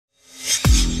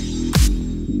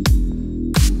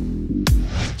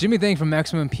Jimmy Thang from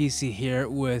Maximum PC here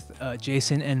with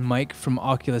Jason and Mike from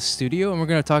Oculus Studio, and we're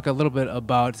going to talk a little bit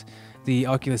about the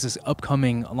Oculus's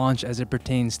upcoming launch as it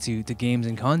pertains to games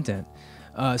and content.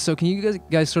 So can you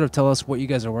guys sort of tell us what you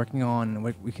guys are working on and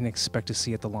what we can expect to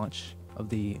see at the launch of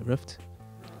the Rift?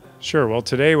 Sure. Well,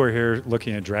 today we're here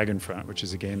looking at Dragonfront, which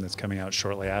is a game that's coming out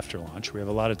shortly after launch. We have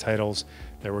a lot of titles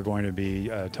that we're going to be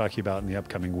talking about in the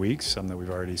upcoming weeks, some that we've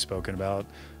already spoken about,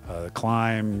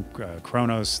 Climb,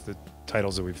 Chronos, the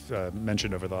titles that we've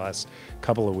mentioned over the last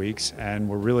couple of weeks, and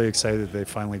we're really excited that they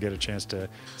finally get a chance to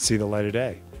see the light of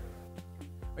day.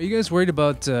 Are you guys worried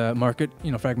about market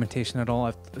fragmentation at all?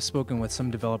 I've spoken with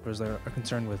some developers that are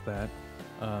concerned with that.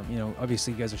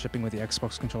 Obviously you guys are shipping with the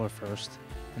Xbox controller first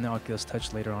and the Oculus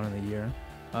Touch later on in the year.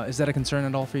 Is that a concern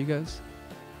at all for you guys?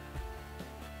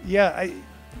 Yeah,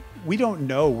 we don't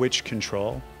know which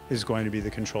control is going to be the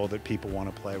control that people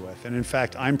want to play with. And in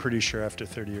fact, I'm pretty sure after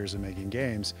 30 years of making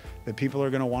games that people are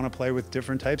going to want to play with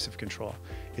different types of control.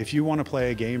 If you want to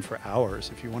play a game for hours,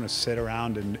 if you want to sit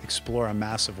around and explore a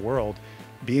massive world,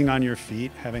 being on your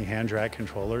feet, having hand-drag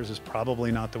controllers is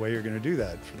probably not the way you're going to do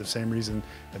that, for the same reason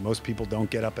that most people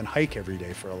don't get up and hike every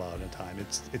day for a lot of time.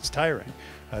 It's tiring.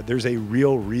 There's a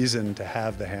real reason to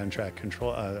have the hand-track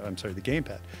control. The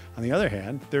gamepad. On the other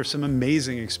hand, there's some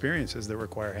amazing experiences that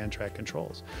require hand-track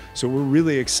controls. So we're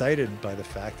really excited by the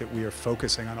fact that we are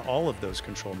focusing on all of those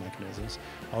control mechanisms,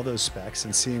 all those specs,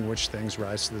 and seeing which things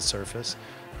rise to the surface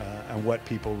and what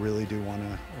people really do want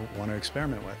to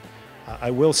experiment with. I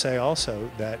will say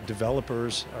also that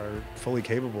developers are fully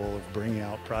capable of bringing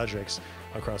out projects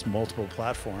across multiple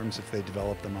platforms if they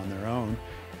develop them on their own,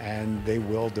 and they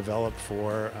will develop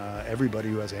for everybody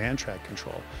who has a hand-track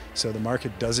control. So the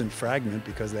market doesn't fragment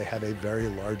because they have a very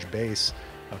large base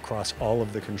across all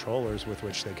of the controllers with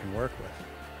which they can work with.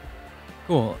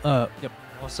 Cool. Yep.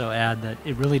 Also add that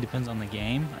it really depends on the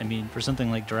game. I mean, for something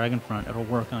like Dragonfront, it'll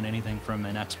work on anything from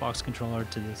an Xbox controller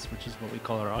to this, which is what we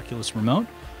call our Oculus Remote.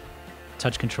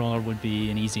 Touch controller would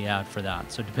be an easy add for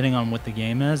that. So depending on what the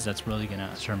game is, that's really going to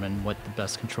determine what the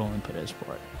best control input is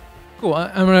for it. Cool.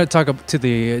 I'm going to talk to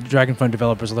the Dragonfront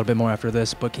developers a little bit more after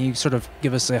this, but can you sort of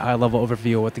give us a high-level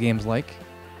overview of what the game's like?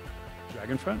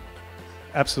 Dragonfront?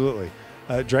 Absolutely.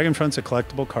 Dragonfront's a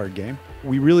collectible card game.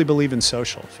 We really believe in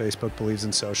social. Facebook believes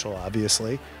in social,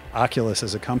 obviously. Oculus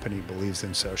as a company believes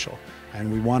in social.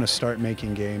 And we want to start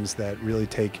making games that really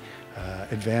take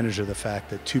advantage of the fact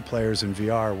that two players in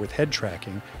VR with head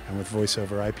tracking and with voice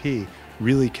over IP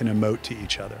really can emote to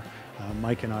each other.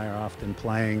 Mike and I are often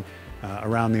playing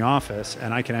around the office,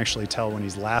 and I can actually tell when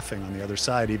he's laughing on the other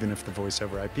side, even if the voice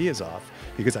over IP is off,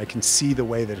 because I can see the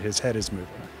way that his head is moving.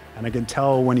 And I can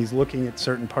tell when he's looking at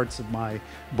certain parts of my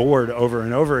board over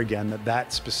and over again that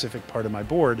that specific part of my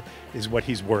board is what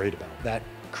he's worried about, that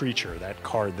creature, that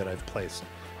card that I've placed.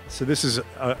 So this is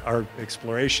our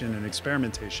exploration and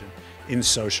experimentation in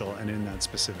social and in that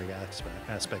specific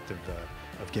aspect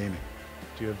of gaming.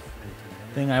 Do you have anything?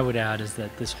 The thing I would add is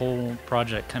that this whole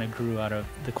project kind of grew out of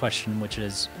the question, which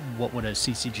is, what would a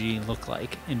CCG look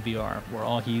like in VR? We're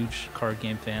all huge card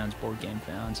game fans, board game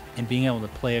fans, and being able to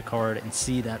play a card and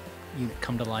see that unit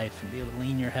come to life and be able to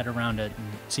lean your head around it and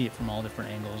see it from all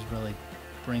different angles really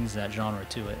brings that genre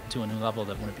to a new level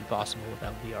that wouldn't be possible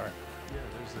without VR.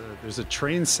 Yeah, there's a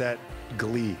train set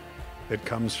glee that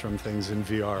comes from things in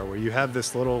VR where you have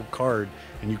this little card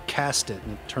and you cast it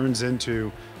and it turns into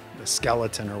a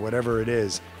skeleton or whatever it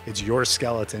is. It's your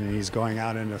skeleton and he's going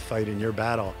out in a fight in your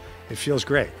battle. It feels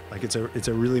great. Like it's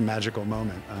a really magical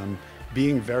moment.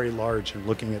 Being very large and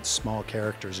looking at small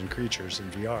characters and creatures in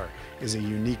VR is a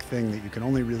unique thing that you can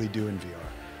only really do in VR.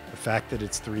 The fact that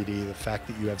it's 3D, the fact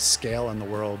that you have scale in the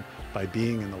world by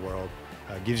being in the world,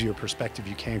 gives you a perspective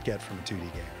you can't get from a 2D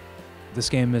game. This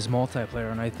game is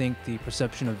multiplayer, and I think the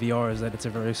perception of VR is that it's a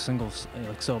very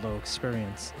solo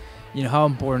experience. How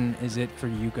important is it for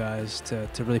you guys to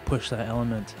really push that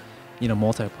element,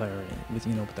 multiplayer with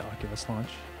the Oculus launch?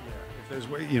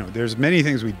 There's many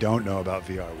things we don't know about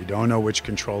VR. We don't know which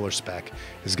controller spec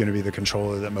is going to be the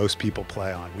controller that most people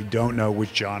play on. We don't know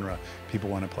which genre people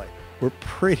want to play. We're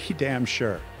pretty damn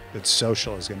sure that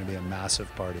social is going to be a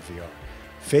massive part of VR.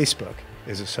 Facebook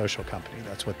is a social company.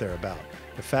 That's what they're about.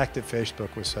 The fact that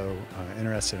Facebook was so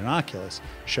interested in Oculus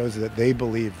shows that they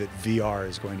believe that VR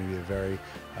is going to be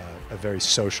a very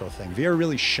social thing. VR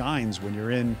really shines when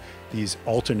you're in these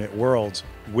alternate worlds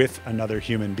with another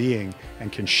human being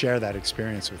and can share that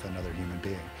experience with another human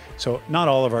being. So not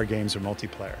all of our games are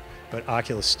multiplayer, but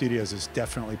Oculus Studios is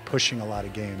definitely pushing a lot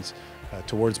of games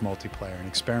towards multiplayer and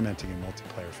experimenting in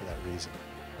multiplayer for that reason.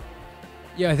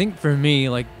 Yeah, I think for me,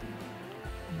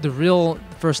 the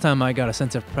first time I got a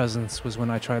sense of presence was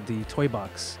when I tried the toy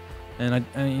box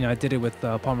and I did it with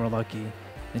Palmer Lucky,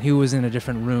 and he was in a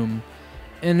different room,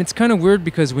 and it's kind of weird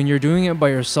because when you're doing it by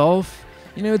yourself,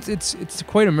 it's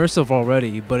quite immersive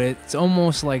already, but it's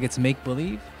almost like it's make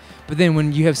believe. But then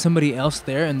when you have somebody else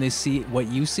there and they see what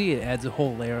you see, it adds a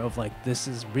whole layer of like, this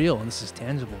is real and this is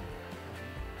tangible.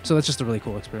 So that's just a really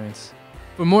cool experience.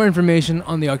 For more information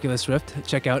on the Oculus Rift,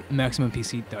 check out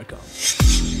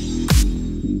MaximumPC.com.